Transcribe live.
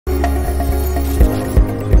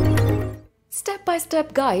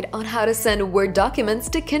step-by-step guide on how to send Word documents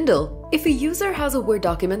to Kindle. If a user has a Word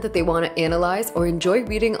document that they want to analyze or enjoy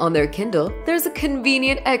reading on their Kindle, there's a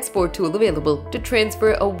convenient export tool available. To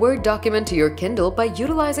transfer a Word document to your Kindle by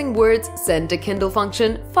utilizing Word's Send to Kindle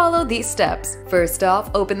function, follow these steps. First off,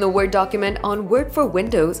 open the Word document on Word for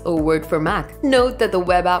Windows or Word for Mac. Note that the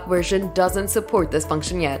web app version doesn't support this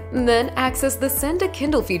function yet. Then access the Send to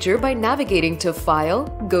Kindle feature by navigating to File,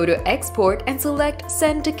 go to Export and select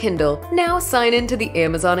Send to Kindle. Now sign in to the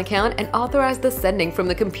Amazon account and authorize the sending from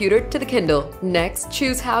the computer to the Kindle. Next,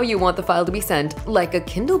 choose how you want the file to be sent. Like a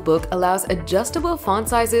Kindle book allows adjustable font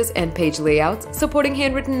sizes and page layouts, supporting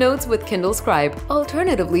handwritten notes with Kindle Scribe.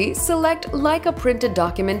 Alternatively, select like a printed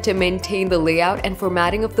document to maintain the layout and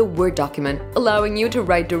formatting of the Word document, allowing you to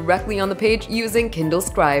write directly on the page using Kindle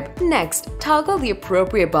Scribe. Next, toggle the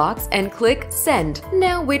appropriate box and click Send.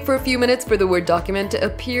 Now wait for a few minutes for the Word document to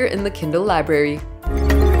appear in the Kindle library.